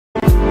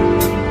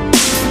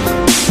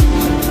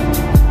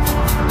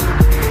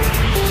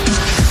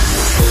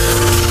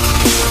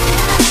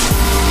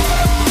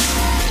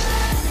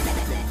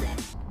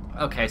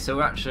Okay, so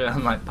we're actually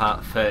on like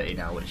part 30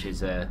 now, which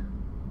is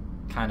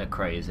kind of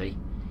crazy.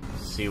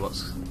 See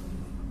what's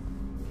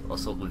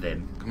up with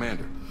him.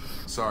 Commander,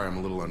 sorry I'm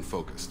a little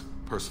unfocused.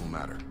 Personal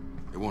matter.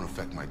 It won't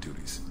affect my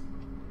duties.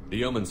 The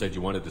yeoman said you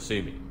wanted to see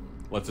me.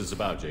 What's this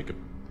about, Jacob?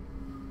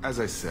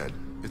 As I said,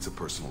 it's a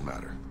personal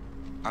matter.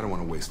 I don't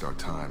want to waste our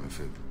time if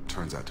it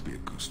turns out to be a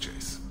goose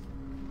chase.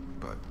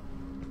 But...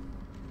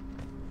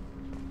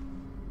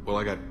 well,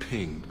 I got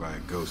pinged by a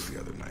ghost the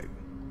other night.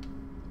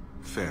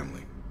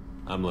 Family.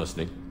 I'm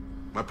listening.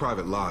 My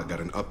private log got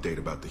an update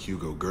about the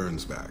Hugo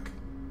Gurns back.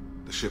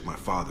 The ship my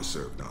father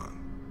served on.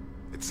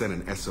 It sent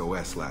an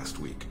SOS last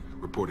week,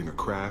 reporting a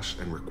crash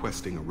and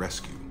requesting a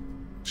rescue.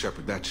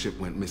 Shepard, that ship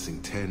went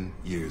missing 10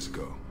 years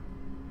ago.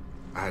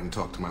 I hadn't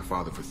talked to my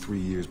father for 3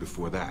 years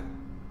before that.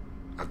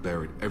 I've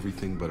buried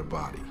everything but a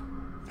body.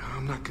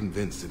 I'm not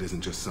convinced it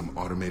isn't just some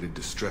automated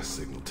distress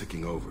signal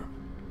ticking over.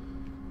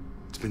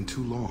 It's been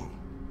too long.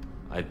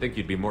 I'd think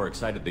you'd be more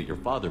excited that your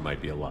father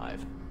might be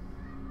alive.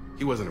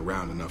 He wasn't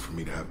around enough for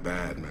me to have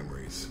bad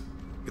memories.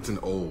 It's an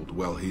old,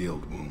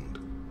 well-healed wound.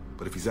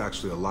 But if he's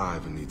actually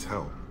alive and needs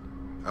help,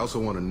 I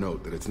also want to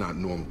note that it's not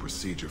normal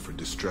procedure for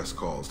distress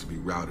calls to be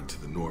routed to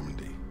the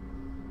Normandy.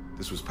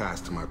 This was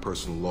passed to my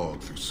personal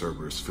log through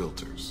Cerberus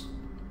filters.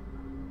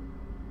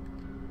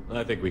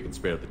 I think we can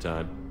spare the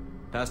time.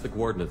 Pass the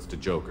coordinates to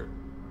Joker.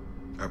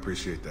 I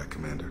appreciate that,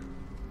 Commander.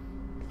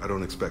 I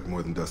don't expect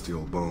more than dusty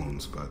old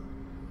bones, but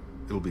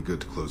it'll be good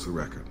to close the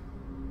record.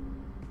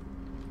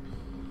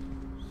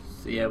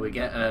 So yeah, we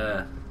get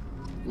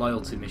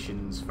loyalty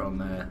missions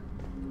from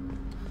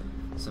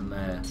some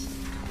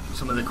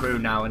of the crew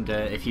now, and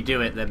if you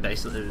do it, then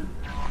basically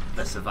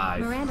they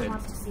survive. Miranda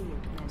wants to see you,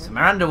 Commander. So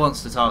Miranda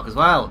wants to talk as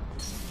well.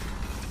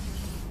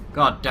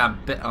 God damn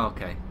bit.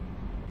 Okay.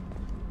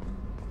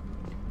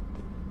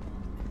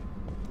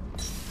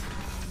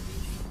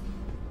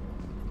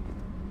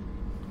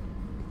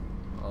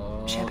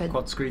 Shepard,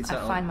 quad screen I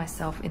setup. find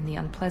myself in the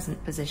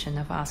unpleasant position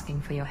of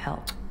asking for your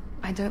help.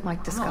 I don't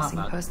like discussing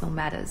bad. personal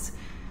matters,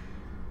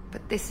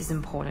 but this is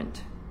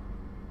important.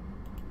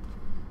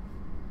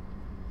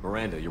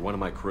 Miranda, you're one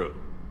of my crew.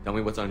 Tell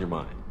me what's on your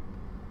mind.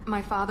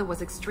 My father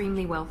was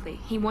extremely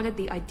wealthy. He wanted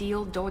the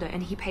ideal daughter,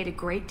 and he paid a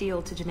great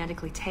deal to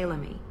genetically tailor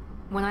me.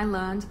 When I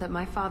learned that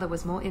my father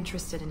was more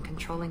interested in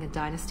controlling a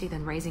dynasty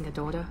than raising a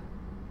daughter,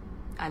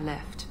 I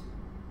left.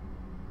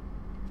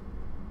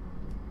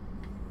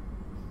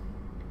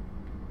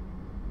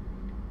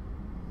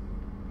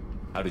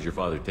 How did your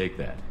father take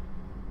that?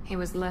 He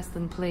was less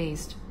than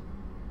pleased.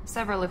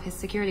 Several of his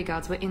security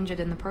guards were injured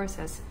in the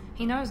process.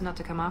 He knows not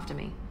to come after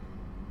me.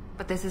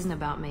 But this isn't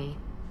about me.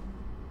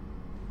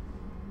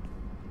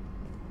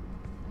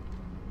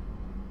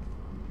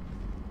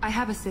 I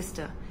have a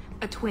sister,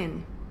 a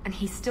twin, and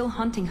he's still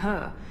hunting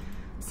her.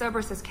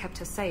 Cerberus has kept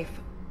her safe,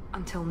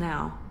 until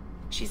now.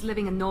 She's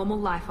living a normal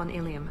life on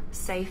Ilium,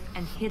 safe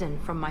and hidden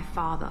from my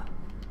father.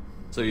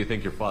 So you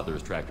think your father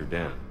has tracked her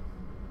down?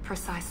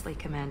 Precisely,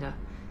 Commander.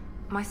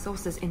 My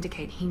sources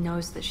indicate he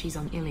knows that she's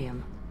on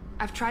Ilium.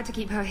 I've tried to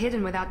keep her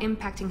hidden without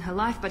impacting her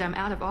life, but I'm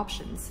out of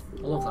options.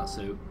 I love that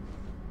suit.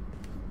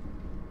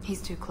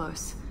 He's too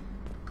close.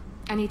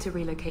 I need to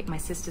relocate my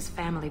sister's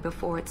family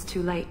before it's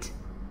too late.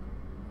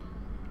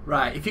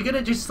 Right, if you're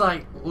gonna just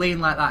like lean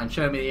like that and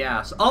show me the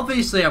ass,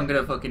 obviously I'm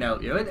gonna fucking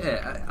help you, isn't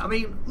it? I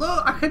mean,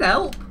 look, I can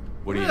help.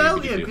 What do you I can need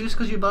help me to you do? just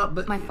because you're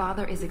but My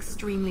father is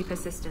extremely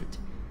persistent.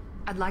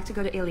 I'd like to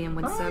go to Ilium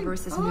when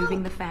Cerberus is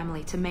moving the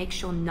family to make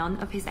sure none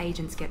of his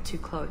agents get too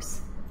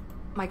close.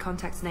 My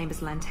contact's name is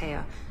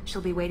Lantea.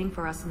 She'll be waiting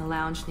for us in the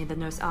lounge near the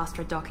Nos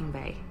Astra docking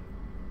bay.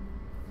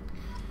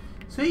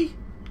 see,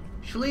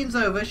 she leans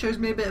over, shows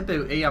me a bit of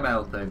booty. I'm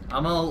helping.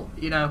 I'm all,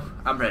 you know,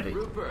 I'm ready.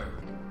 Rupert.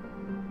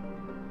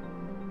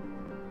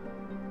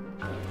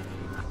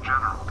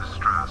 General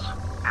distress.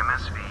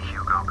 MSV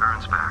Hugo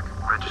Gernsback.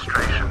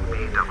 Registration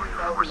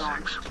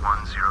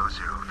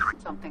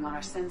BW461003. Something on our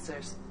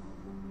sensors.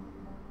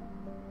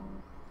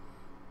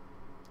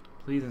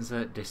 Please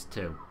insert disc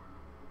 2.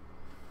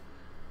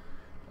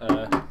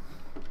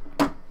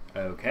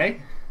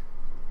 Okay.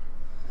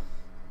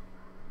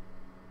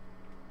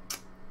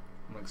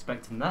 I'm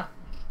expecting that.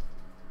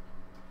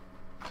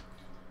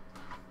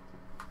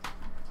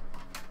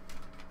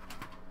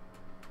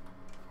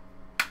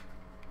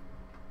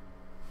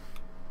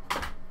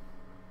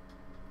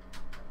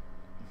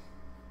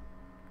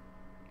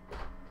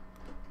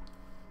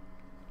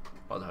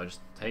 What, do I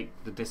just take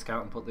the disc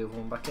out and put the other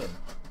one back in?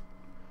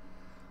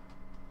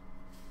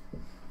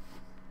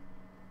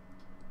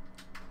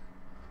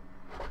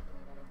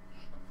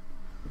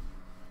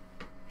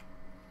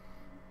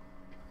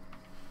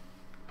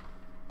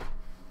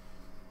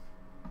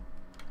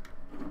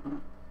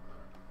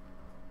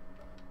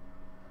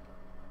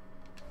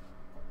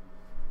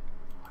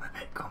 I'm a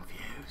bit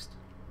confused.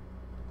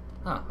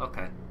 Oh,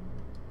 okay.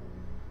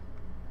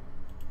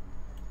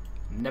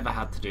 Never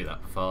had to do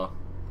that before.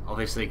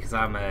 Obviously, because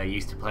I'm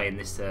used to playing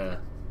this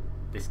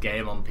this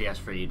game on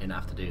PS3, you didn't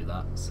have to do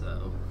that,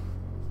 so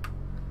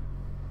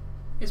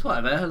it's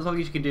whatever. As long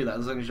as you can do that,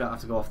 as long as you don't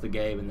have to go off the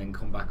game and then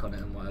come back on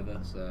it and whatever.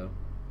 So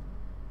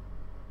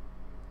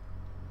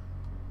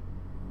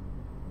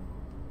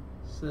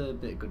That's a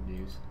bit of good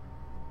news.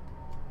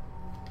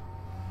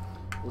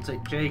 We'll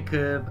take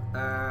Jacob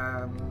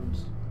and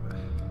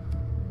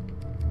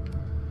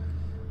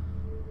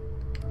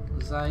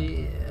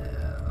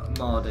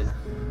Martin.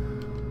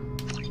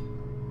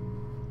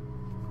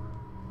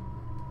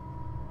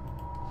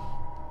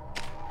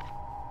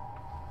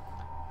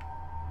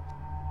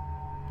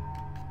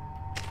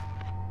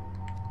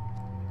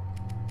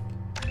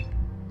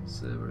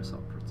 Cerberus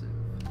operative.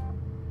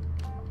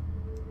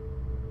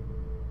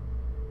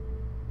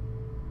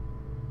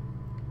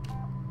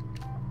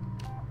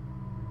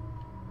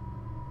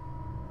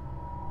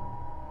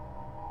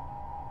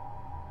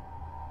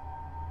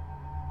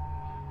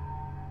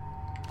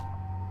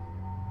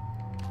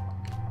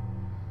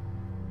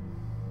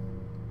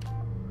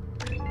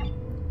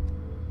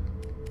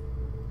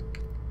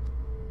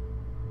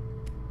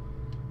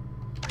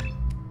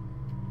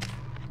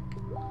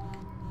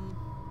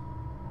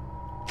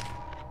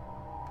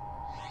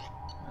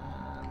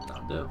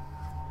 Do.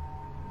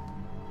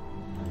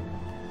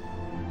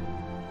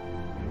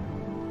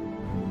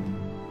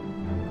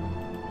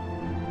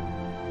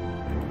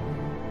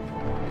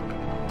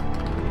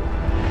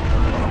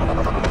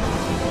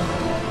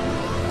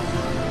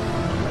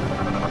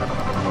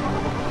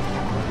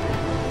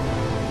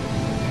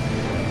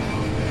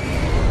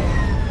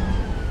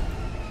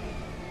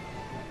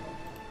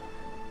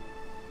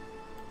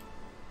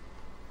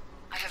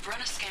 I have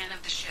run a scan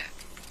of the ship.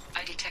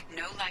 I detect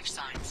no life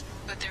signs,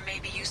 but there may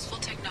be useful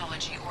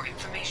technology or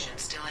information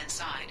still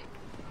inside.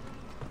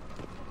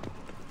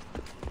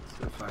 Let's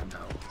go find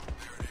out.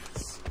 There it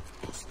is.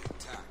 Mostly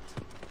intact.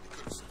 It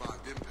could have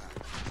survived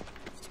impact.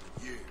 It's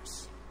been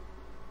years.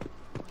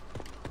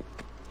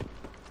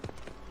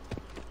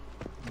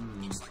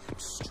 Looks like it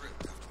was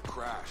stripped after the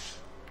crash.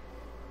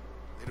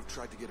 They'd have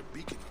tried to get a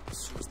beacon up as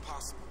soon as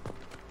possible.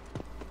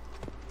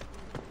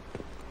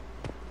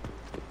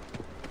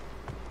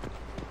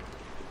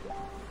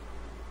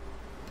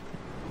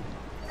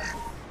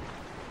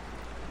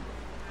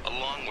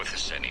 Along with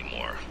us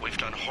anymore. We've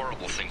done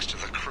horrible things to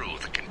the crew.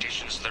 The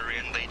conditions they're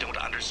in, they don't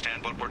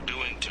understand what we're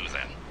doing to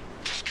them.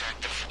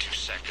 Distract them for 2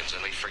 seconds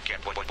and they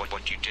forget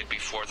what you did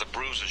before the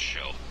bruises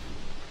show.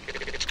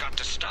 It's got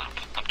to stop.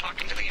 I'm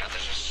talking to the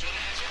others as soon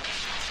as...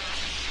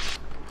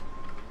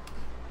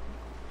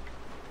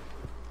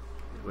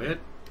 Weird.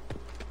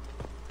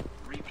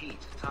 Repeat,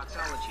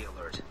 toxology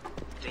alert.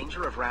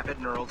 Danger of rapid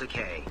neural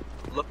decay.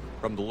 Look.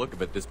 From the look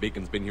of it, this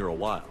beacon's been here a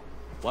while.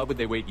 Why would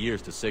they wait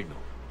years to signal?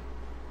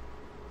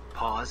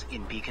 Pause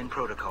in beacon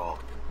protocol.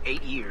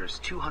 8 years,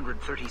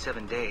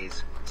 237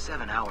 days,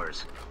 7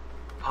 hours.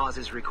 Pause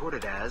is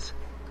recorded as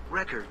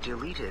record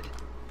deleted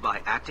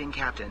by Acting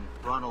Captain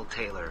Ronald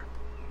Taylor.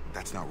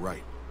 That's not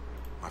right.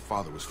 My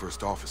father was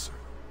first officer.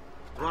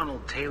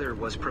 Ronald Taylor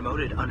was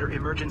promoted under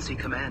emergency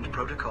command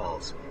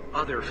protocols.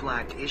 Other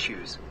flagged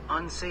issues: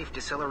 unsafe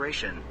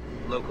deceleration,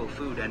 local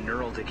food and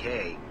neural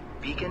decay,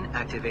 beacon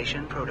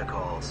activation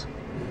protocols.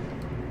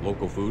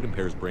 Local food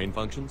impairs brain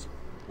functions?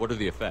 What are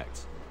the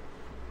effects?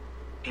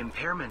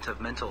 Impairment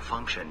of mental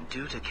function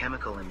due to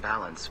chemical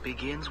imbalance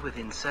begins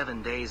within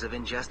 7 days of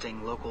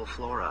ingesting local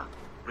flora,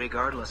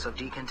 regardless of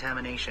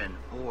decontamination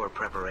or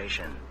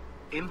preparation.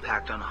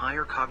 Impact on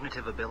higher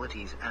cognitive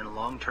abilities and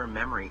long-term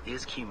memory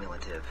is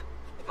cumulative,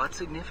 but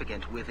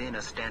significant within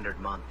a standard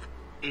month.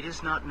 It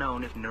is not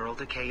known if neural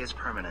decay is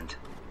permanent.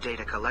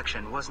 Data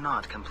collection was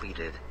not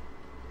completed.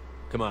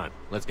 Come on,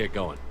 let's get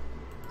going.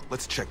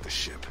 Let's check the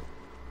ship.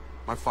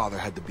 My father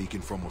had the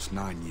beacon for almost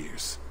 9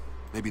 years.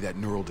 Maybe that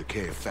neural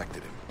decay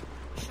affected him.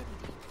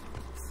 Shouldn't be.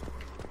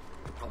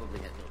 Probably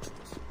had no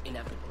choice.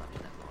 Inevitable after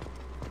that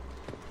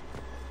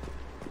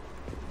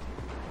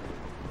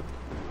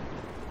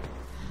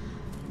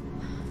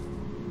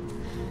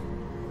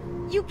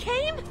long. You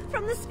came?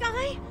 From the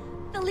sky?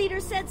 The leader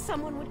said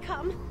someone would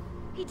come.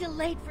 He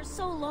delayed for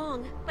so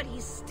long, but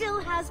he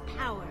still has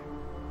power.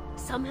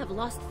 Some have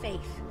lost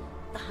faith.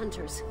 The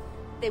hunters.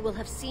 They will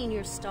have seen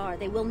your star.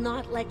 They will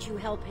not let you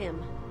help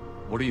him.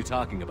 What are you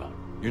talking about?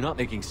 You're not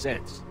making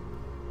sense.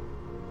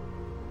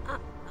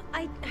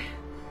 I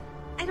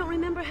don't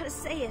remember how to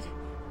say it.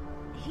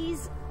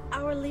 He's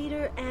our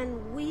leader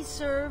and we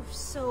serve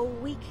so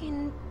we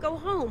can go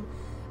home.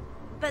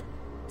 But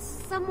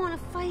some want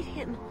to fight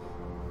him.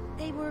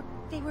 They were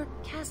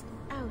cast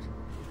out.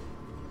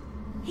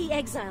 He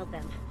exiled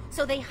them,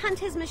 so they hunt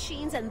his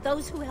machines and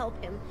those who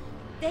help him.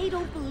 They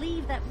don't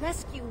believe that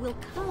rescue will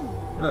come.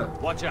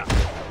 Watch out!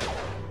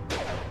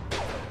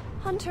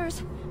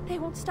 Hunters, they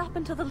won't stop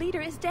until the leader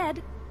is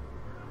dead.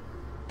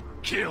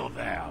 Kill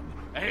them!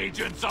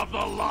 Agents of the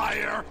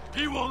liar!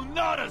 He will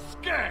not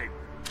escape!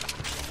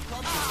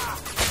 Got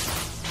him!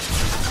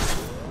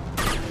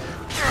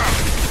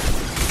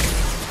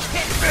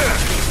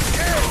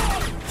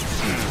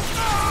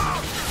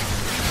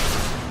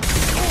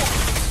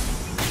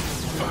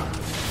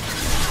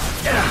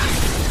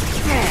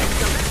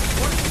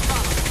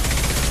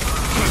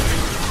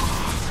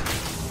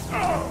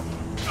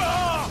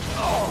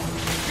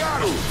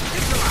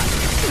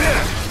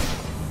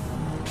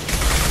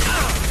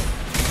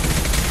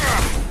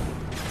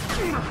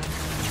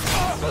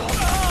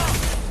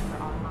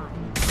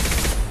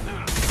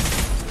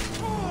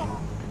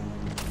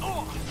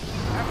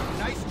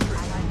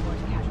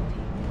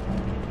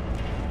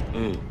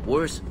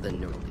 worse than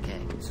neural decay.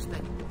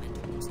 Suspect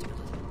mental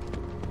instability.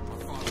 My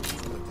father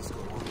wouldn't let this go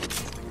on.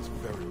 Something is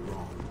very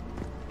wrong.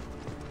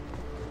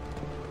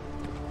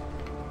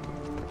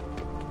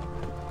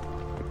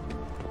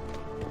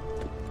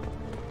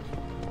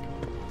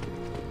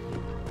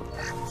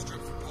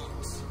 Strip for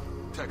bottles.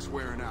 Tech's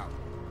wearing out.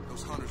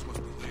 Those hunters must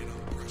be laying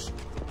under pressure.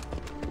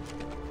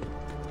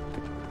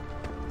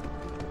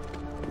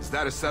 Is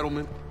that a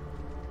settlement?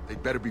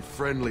 They'd better be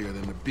friendlier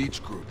than the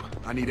beach group.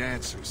 I need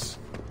answers.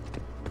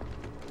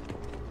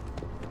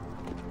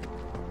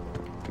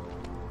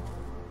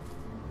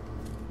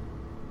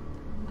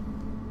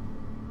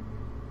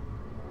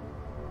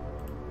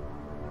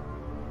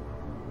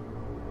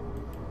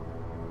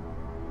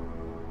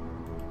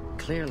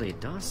 Clearly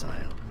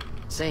docile.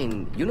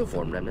 Same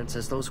uniform remnants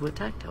as those who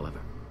attacked,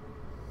 however.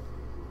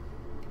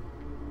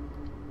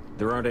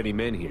 There aren't any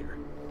men here.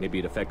 Maybe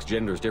it affects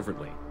genders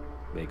differently.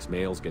 Makes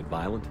males get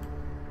violent?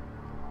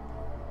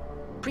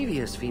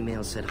 Previous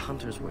females said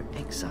hunters were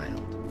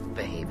exiled.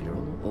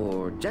 Behavioral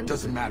or gender...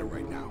 Doesn't matter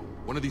right now.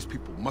 One of these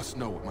people must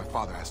know what my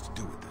father has to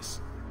do with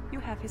this. You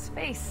have his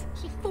face.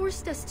 He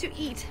forced us to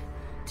eat,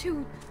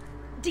 to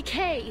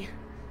decay.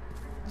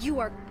 You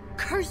are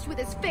cursed with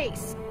his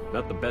face.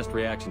 Not the best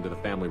reaction to the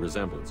family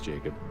resemblance,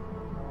 Jacob.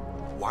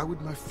 Why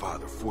would my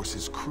father force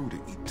his crew to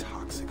eat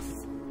toxic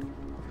food?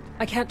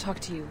 I can't talk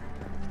to you.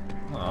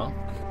 Well,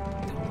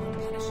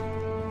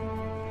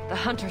 The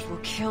hunters will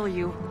kill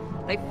you.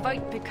 They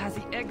fight because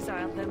he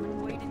exiled them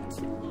and waited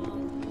too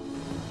long.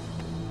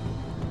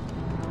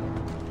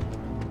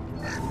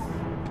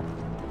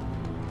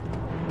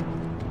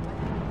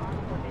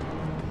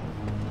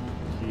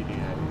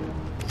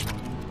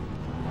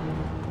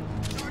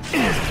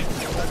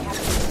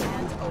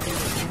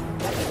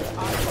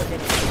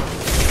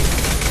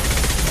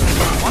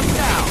 One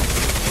down.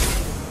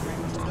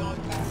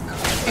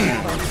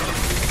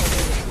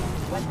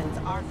 Weapons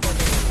are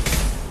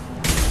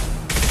forbidden.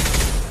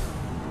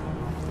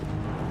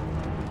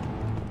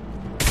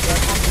 Your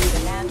company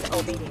demands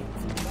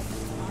obedience.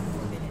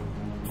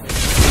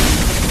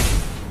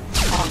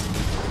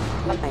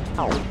 Weapons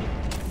are forbidden.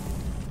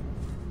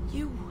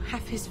 You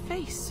have his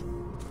face,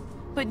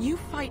 but you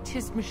fight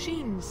his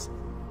machines.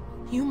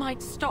 You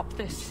might stop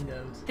this.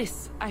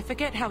 This, I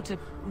forget how to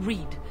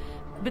read,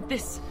 but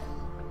this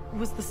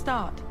was the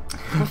start.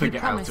 What he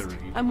Forget how to promised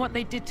read. and what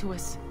they did to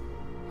us.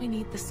 We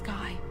need the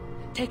sky.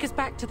 Take us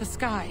back to the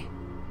sky.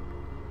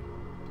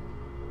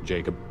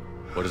 Jacob,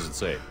 what does it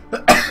say?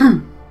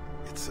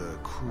 It's a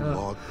crew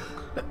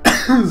logbook.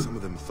 Some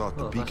of them thought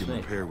the beacon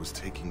repair was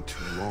taking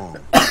too long.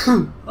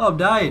 Oh, I'm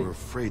They dying. were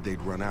afraid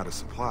they'd run out of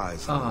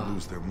supplies and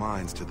lose their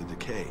minds to the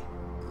decay.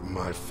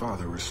 My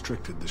father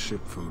restricted the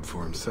ship food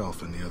for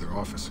himself and the other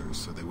officers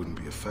so they wouldn't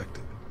be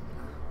affected.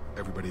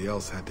 Everybody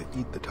else had to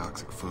eat the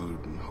toxic food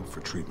and hope for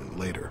treatment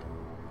later.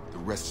 The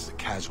rest is a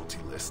casualty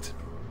list.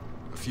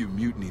 A few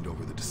mutinied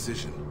over the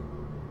decision.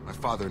 My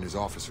father and his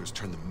officers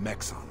turned the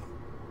mechs on them.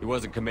 He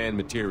wasn't command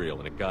material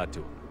and it got to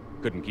him.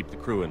 Couldn't keep the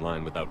crew in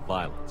line without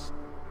violence.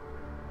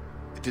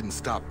 It didn't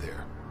stop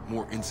there.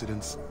 More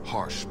incidents,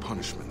 harsh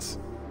punishments.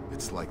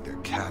 It's like they're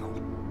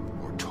cattle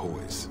or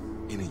toys.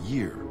 In a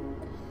year,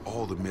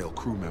 all the male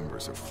crew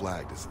members are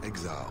flagged as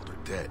exiled or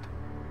dead.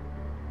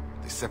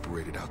 They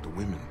separated out the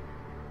women,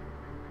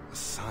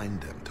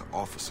 assigned them to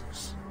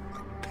officers,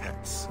 like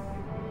pets.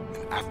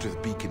 And after the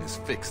beacon is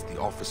fixed, the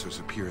officers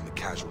appear in the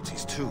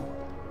casualties too.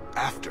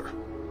 After.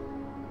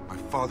 My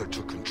father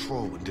took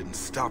control and didn't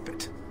stop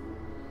it.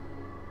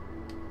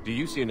 Do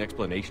you see an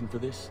explanation for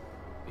this?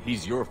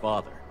 He's your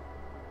father.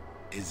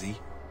 Is he?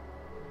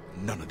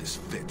 None of this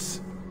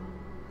fits.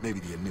 Maybe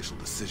the initial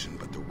decision,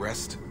 but the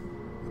rest?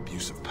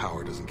 Abuse of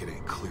power doesn't get any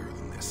clearer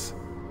than this.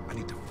 I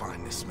need to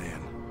find this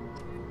man.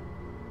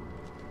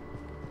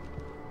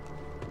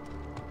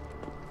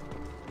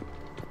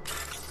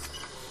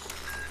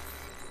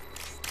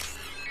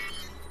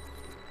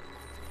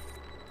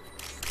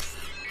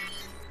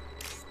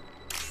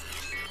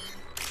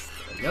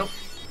 There we go.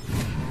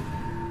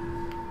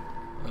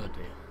 Oh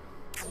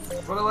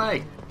dear. Run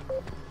away!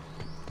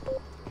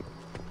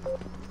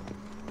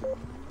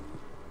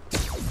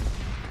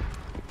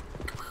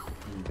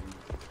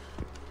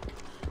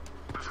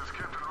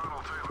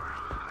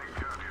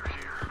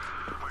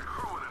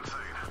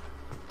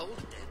 Old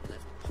dead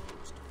left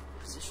post.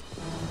 Position.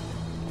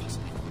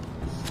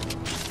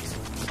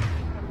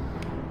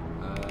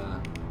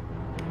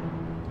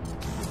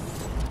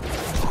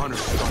 Hunter's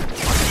starting to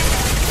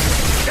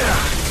fight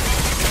back.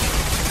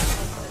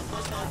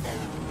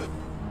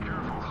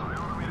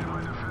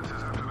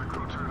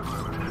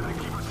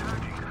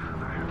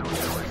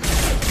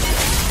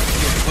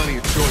 Plenty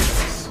of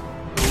choices.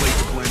 No late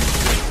to blame the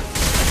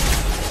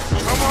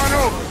victims. Come on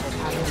over!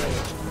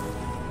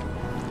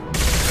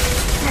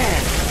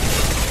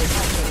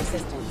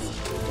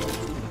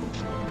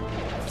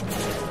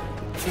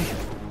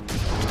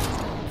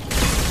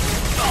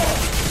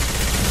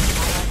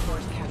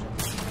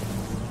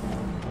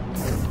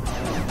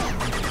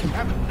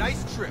 Have a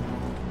nice trip.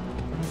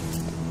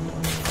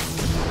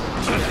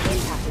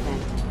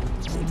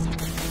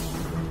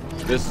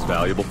 This is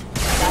valuable.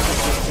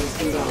 Systems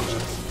engaged.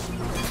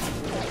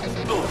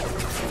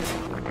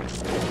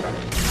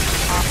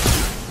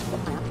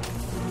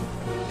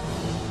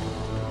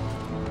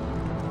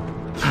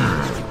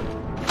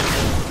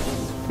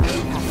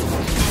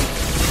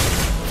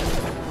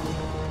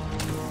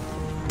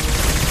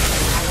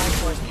 Allied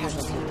force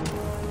casualty.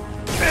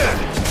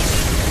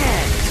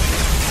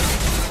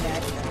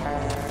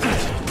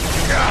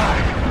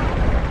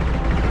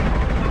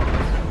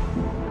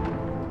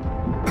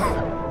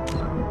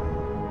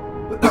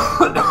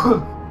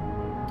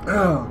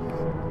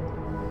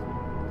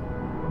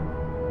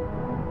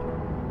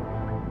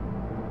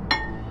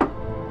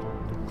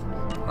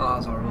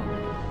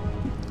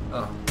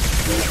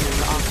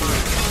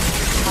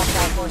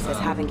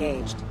 Have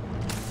engaged.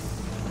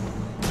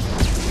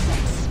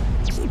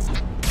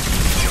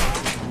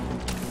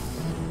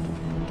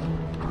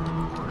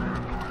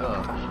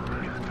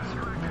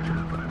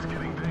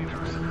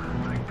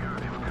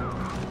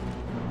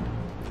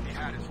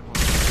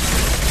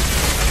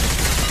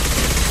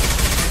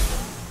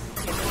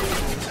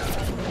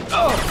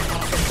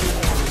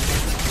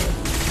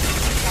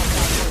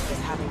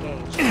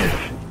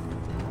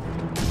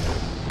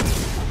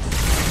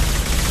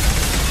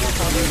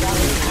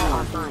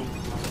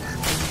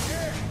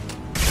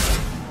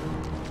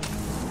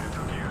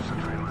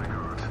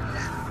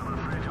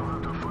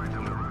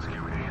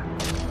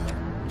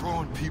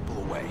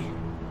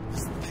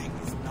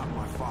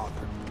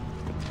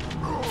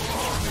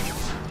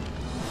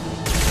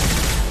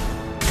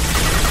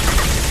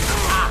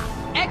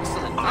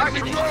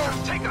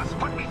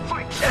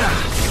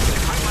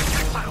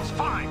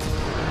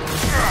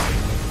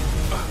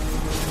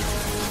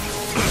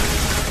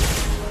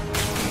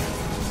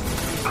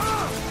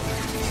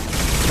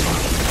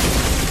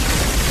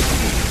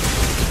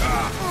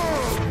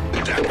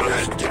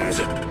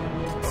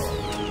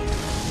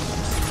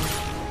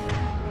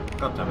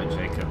 God damn it,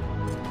 Jacob.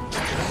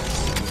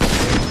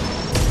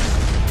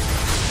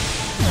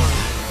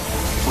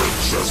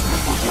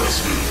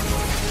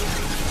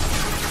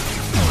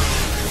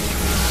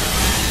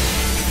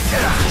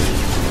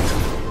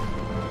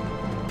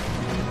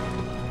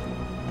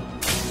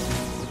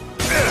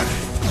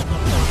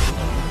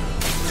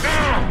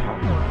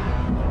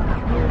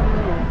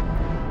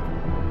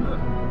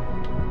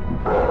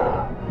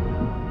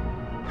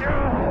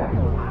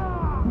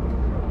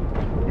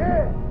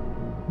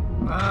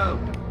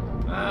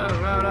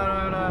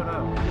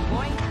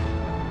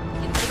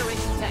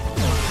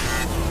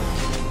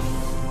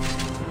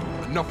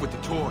 Enough with the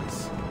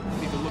toys. I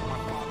need to look my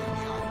father in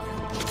the eye.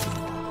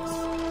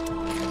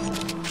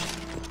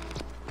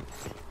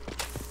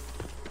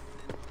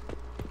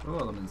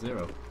 Oh, I'm in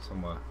zero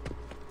somewhere.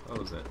 What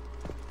was it?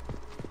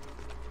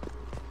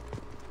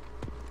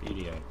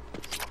 EDA.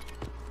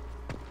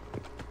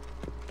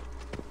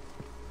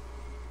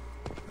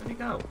 Where'd he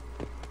go?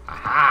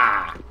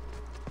 Aha!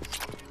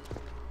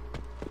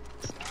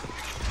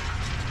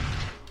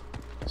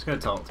 Just gonna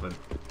talk to him.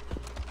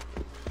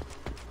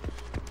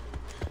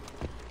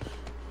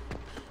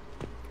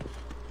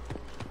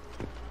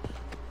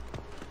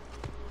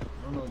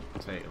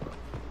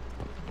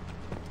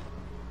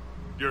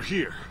 You're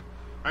here.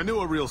 I knew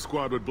a real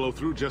squad would blow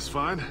through just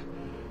fine.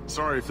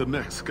 Sorry if the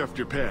mech scuffed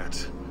your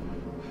pads.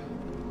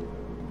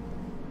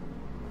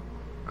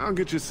 I'll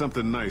get you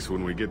something nice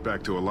when we get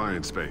back to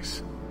Alliance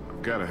space.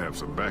 I've gotta have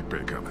some back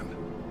pay coming.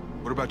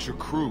 What about your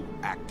crew,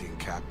 acting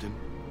captain?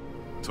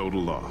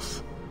 Total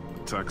loss.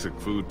 The toxic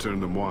food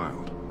turned them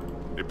wild.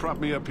 They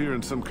propped me up here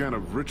in some kind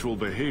of ritual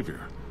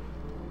behavior.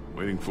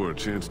 Waiting for a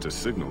chance to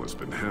signal has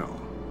been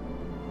hell.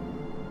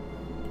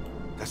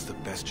 That's the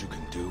best you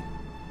can do?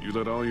 You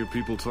let all your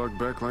people talk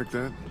back like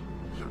that?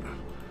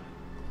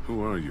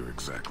 Who are you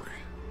exactly?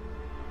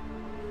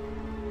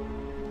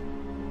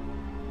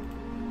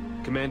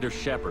 Commander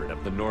Shepard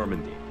of the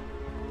Normandy.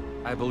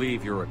 I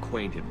believe you're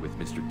acquainted with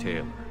Mr.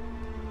 Taylor.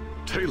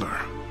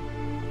 Taylor?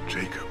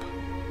 Jacob?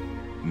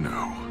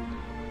 No.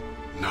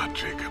 Not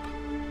Jacob.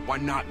 Why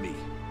not me?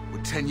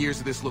 Would 10 years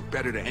of this look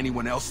better to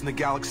anyone else in the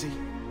galaxy?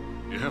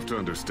 You have to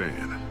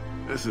understand,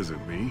 this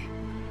isn't me.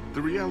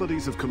 The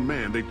realities of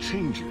command, they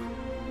change you.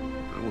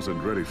 I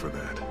wasn't ready for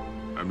that.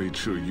 I made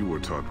sure you were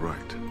taught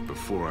right.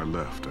 Before I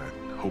left, I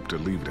hoped to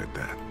leave it at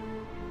that.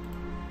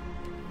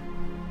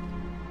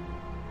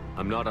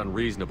 I'm not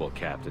unreasonable,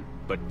 Captain,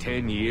 but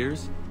 10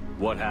 years?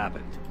 What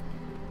happened?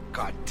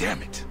 God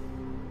damn it!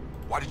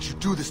 Why did you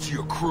do this to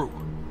your crew?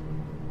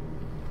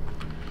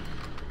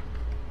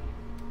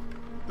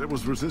 There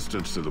was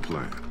resistance to the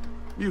plan.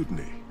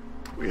 Mutiny.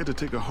 We had to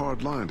take a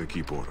hard line to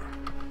keep order.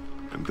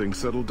 And things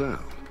settled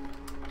down.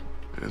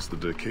 As the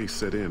decay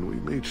set in, we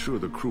made sure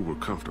the crew were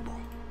comfortable.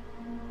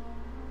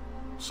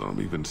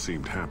 Some even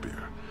seemed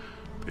happier.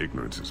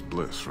 Ignorance is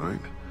bliss, right?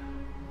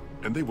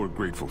 And they were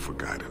grateful for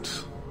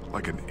guidance,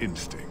 like an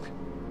instinct.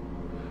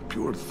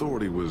 Pure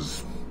authority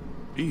was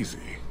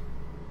easy,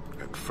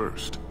 at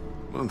first.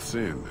 Months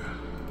in,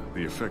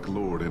 the effect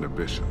lowered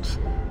inhibitions.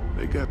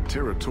 They got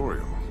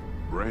territorial.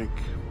 Rank,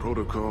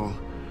 protocol,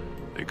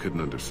 they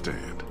couldn't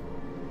understand.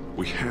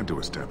 We had to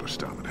establish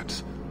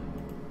dominance.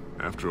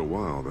 After a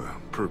while, the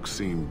perks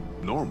seemed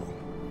normal.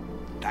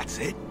 That's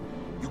it?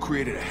 You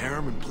created a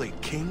harem and played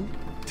king?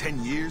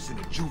 10 years in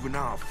a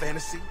juvenile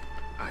fantasy?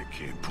 I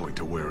can't point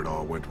to where it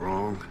all went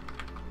wrong.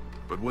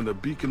 But when the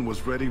beacon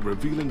was ready,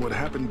 revealing what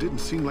happened didn't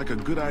seem like a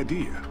good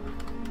idea.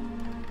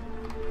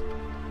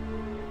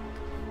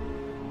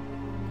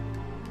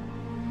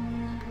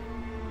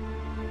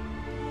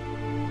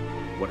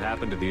 What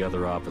happened to the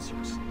other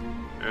officers?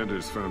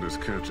 Anders found his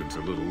conscience a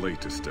little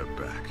late to step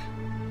back.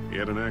 He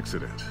had an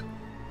accident.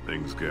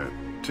 Things got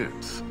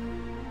tense.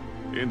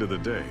 End of the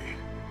day,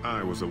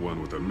 I was the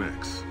one with the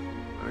mechs.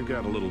 I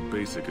got a little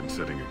basic in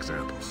setting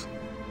examples.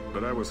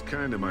 But I was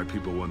kind to my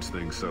people once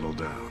things settled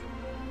down.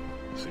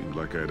 Seemed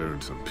like I'd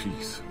earned some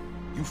peace.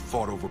 You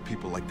fought over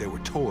people like they were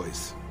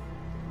toys.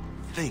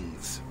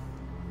 Things.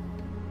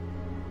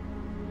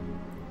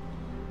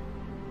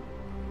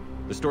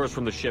 The stores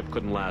from the ship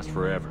couldn't last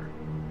forever.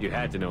 You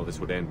had to know this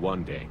would end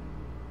one day.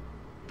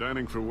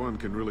 Dining for one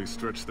can really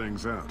stretch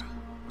things out.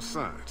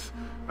 Besides,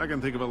 I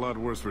can think of a lot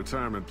worse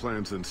retirement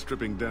plans than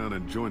stripping down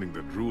and joining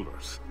the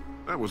Droolers.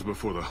 That was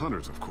before the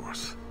Hunters, of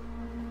course.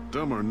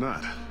 Dumb or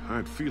not,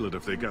 I'd feel it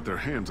if they got their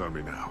hands on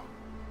me now.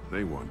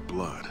 They want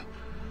blood.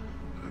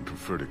 I'd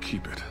prefer to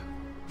keep it.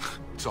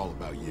 It's all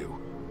about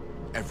you.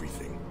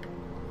 Everything.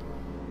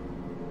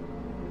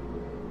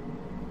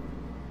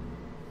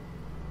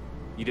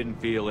 You didn't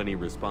feel any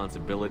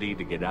responsibility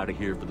to get out of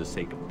here for the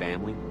sake of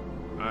family?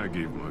 I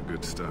gave him a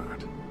good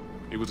start.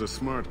 He was a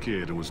smart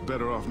kid and was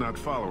better off not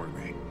following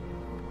me.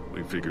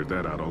 We figured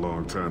that out a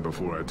long time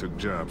before I took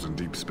jobs in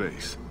deep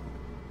space.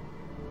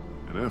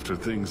 And after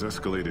things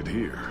escalated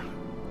here,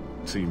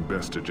 it seemed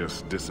best to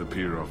just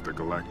disappear off the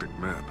galactic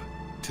map.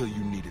 Till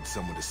you needed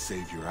someone to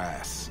save your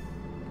ass.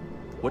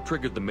 What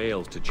triggered the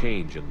males to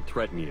change and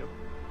threaten you?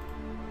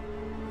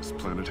 This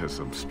planet has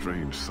some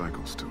strange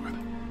cycles to it.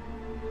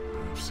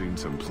 I've seen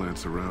some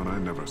plants around I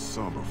never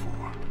saw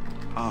before.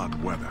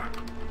 Odd weather.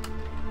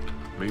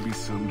 Maybe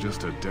some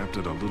just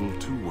adapted a little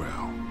too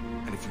well.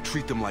 And if you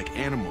treat them like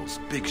animals,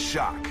 big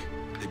shock.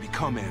 They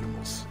become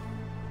animals.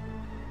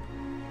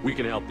 We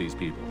can help these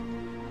people.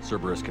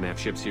 Cerberus can have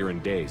ships here in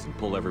days and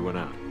pull everyone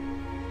out.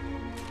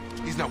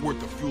 He's not worth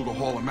the fuel to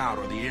haul him out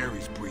or the air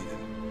he's breathing.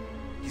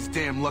 He's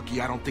damn lucky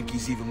I don't think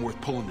he's even worth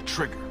pulling the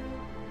trigger.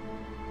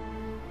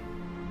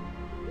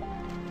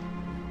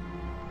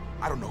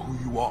 I don't know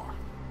who you are,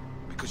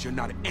 because you're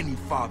not any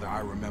father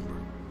I remember.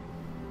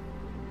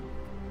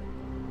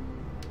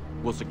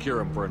 We'll secure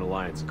him for an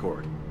Alliance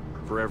Accord.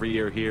 For every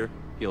year here,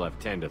 he'll have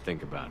 10 to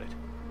think about it.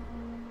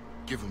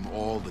 Give him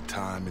all the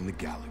time in the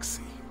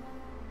galaxy.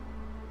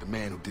 The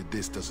man who did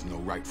this doesn't know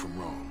right from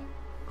wrong.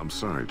 I'm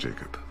sorry,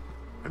 Jacob.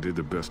 I did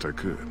the best I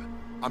could.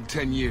 I'm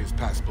 10 years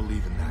past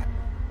believing that.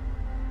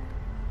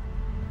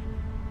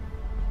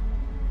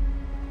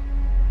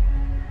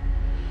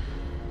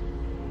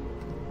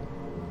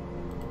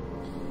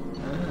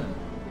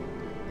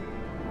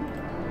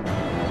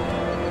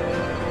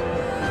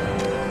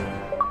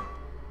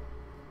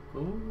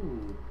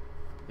 Ooh,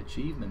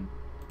 achievement.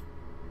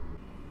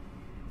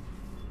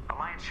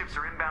 Alliance ships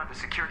are inbound to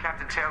secure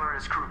Captain Taylor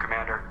and his crew,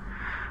 Commander.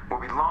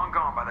 We'll be long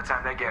gone by the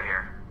time they get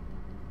here.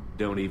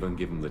 Don't even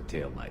give him the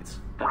taillights.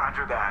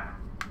 Roger that.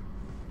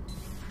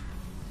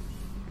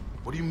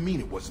 What do you mean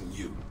it wasn't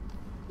you?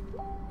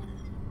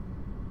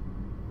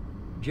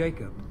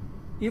 Jacob,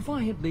 if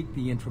I had leaked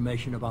the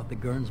information about the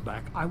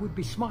Gernsback, I would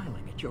be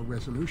smiling at your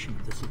resolution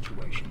of the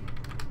situation.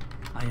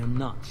 I am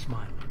not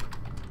smiling.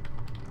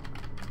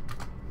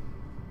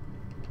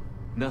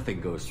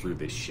 Nothing goes through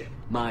this ship,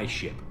 my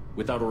ship,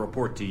 without a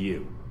report to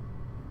you.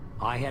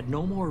 I had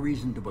no more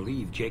reason to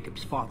believe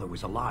Jacob's father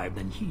was alive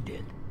than he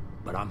did.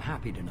 But I'm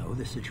happy to know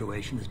the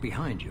situation is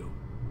behind you.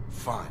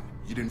 Fine.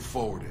 You didn't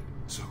forward it.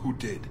 So who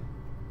did?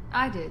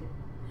 I did.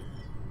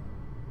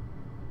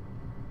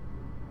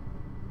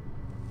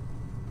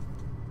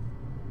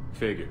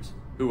 Figures.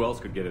 Who else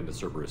could get into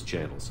Cerberus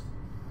channels?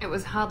 It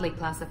was hardly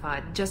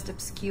classified, just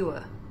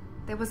obscure.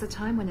 There was a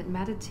time when it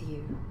mattered to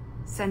you.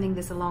 Sending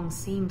this along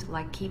seemed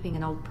like keeping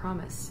an old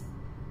promise.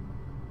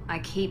 I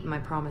keep my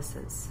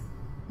promises.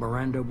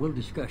 Miranda, we'll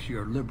discuss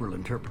your liberal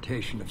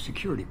interpretation of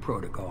security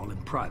protocol in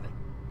private.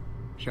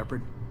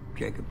 Shepard,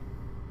 Jacob.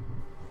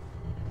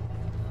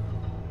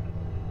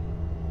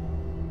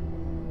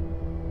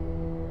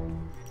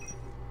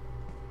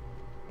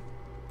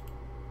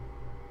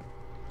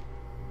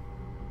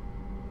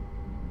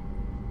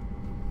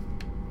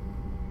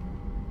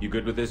 You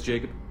good with this,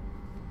 Jacob?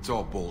 It's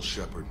all bull,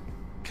 Shepard.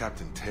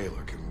 Captain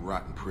Taylor can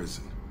rot in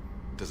prison.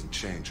 Doesn't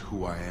change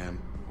who I am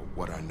or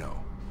what I know.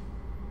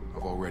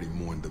 I've already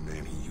mourned the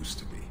man he used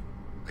to be.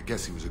 I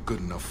guess he was a good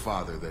enough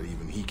father that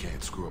even he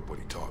can't screw up what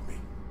he taught me.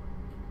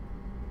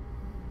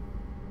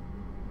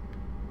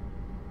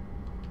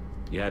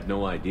 You had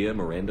no idea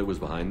Miranda was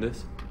behind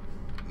this?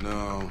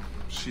 No,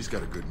 she's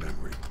got a good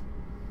memory.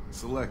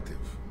 Selective,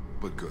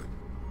 but good.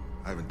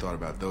 I haven't thought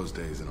about those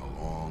days in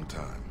a long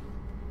time.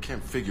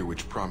 Can't figure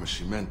which promise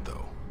she meant,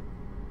 though.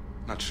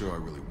 Not sure I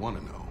really want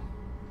to know.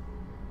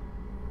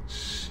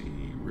 She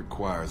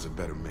requires a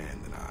better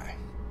man than I.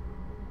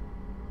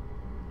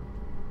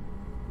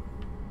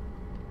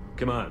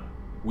 Come on.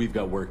 We've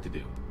got work to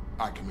do.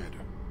 Aye, Commander.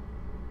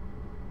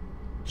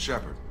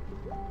 Shepard.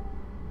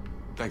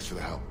 Thanks for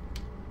the help.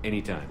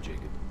 Anytime,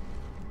 Jacob.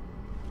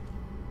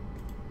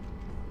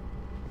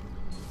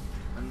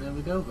 And there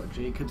we go, got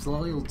Jacob's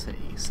loyalty.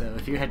 So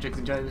if you hedgehogs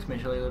enjoyed this,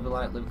 make sure you leave a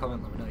like, leave a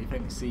comment, let me know what you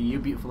think. See you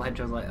beautiful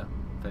hedgehogs later.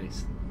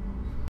 Peace.